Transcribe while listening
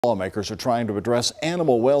Lawmakers are trying to address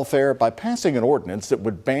animal welfare by passing an ordinance that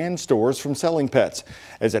would ban stores from selling pets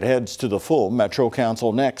as it heads to the full Metro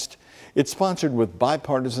Council next. It's sponsored with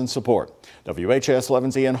bipartisan support. WHAS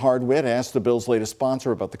 11's Ian Hardwitt asked the bill's latest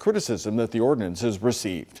sponsor about the criticism that the ordinance has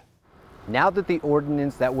received. Now that the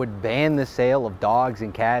ordinance that would ban the sale of dogs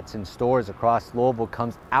and cats in stores across Louisville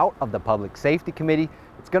comes out of the Public Safety Committee,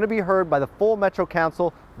 it's going to be heard by the full Metro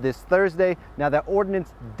Council this Thursday. Now, that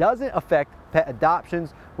ordinance doesn't affect pet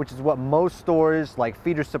adoptions, which is what most stores like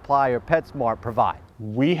Feeder Supply or PetSmart provide.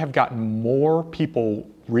 We have gotten more people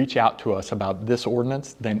reach out to us about this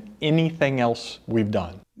ordinance than anything else we've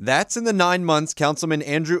done. That's in the 9 months Councilman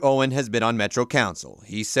Andrew Owen has been on Metro Council.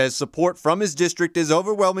 He says support from his district is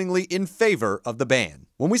overwhelmingly in favor of the ban.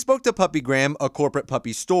 When we spoke to Puppy Graham, a corporate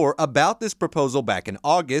puppy store, about this proposal back in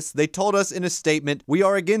August, they told us in a statement, "We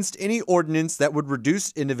are against any ordinance that would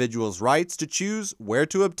reduce individuals' rights to choose where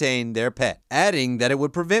to obtain their pet," adding that it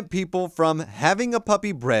would prevent people from having a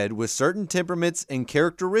puppy bred with certain temperaments and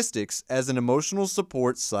characteristics as an emotional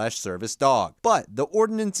support/service dog. But the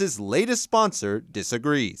ordinance's latest sponsor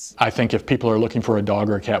disagrees. I think if people are looking for a dog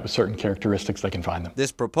or a cat with certain characteristics, they can find them.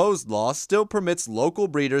 This proposed law still permits local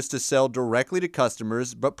breeders to sell directly to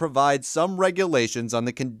customers, but provides some regulations on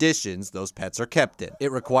the conditions those pets are kept in.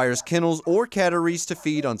 It requires kennels or catteries to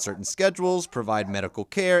feed on certain schedules, provide medical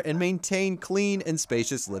care, and maintain clean and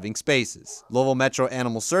spacious living spaces. Louisville Metro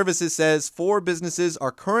Animal Services says 4 businesses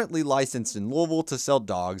are currently licensed in Louisville to sell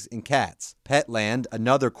dogs and cats. Petland,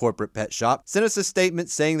 another corporate pet shop, sent us a statement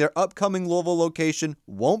saying their upcoming Louisville location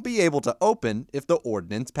won't be able to open if the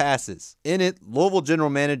ordinance passes. In it, Louisville General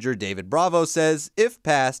Manager David Bravo says, if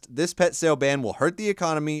passed, this pet sale ban will hurt the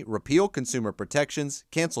economy, repeal consumer protections,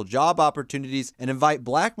 cancel job opportunities, and invite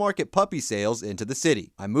black market puppy sales into the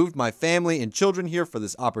city. I moved my family and children here for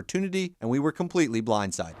this opportunity, and we were completely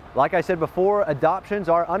blindsided. Like I said before, adoptions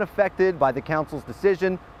are unaffected by the council's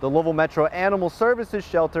decision. The Louisville Metro Animal Services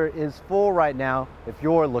shelter is full right now if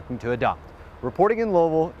you're looking to adopt. Reporting in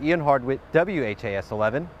Louisville, Ian Hardwitt, WHAS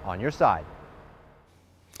 11, on your side.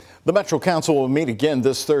 The Metro Council will meet again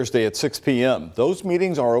this Thursday at 6 p.m. Those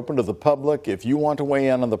meetings are open to the public if you want to weigh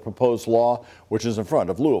in on the proposed law, which is in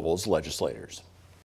front of Louisville's legislators.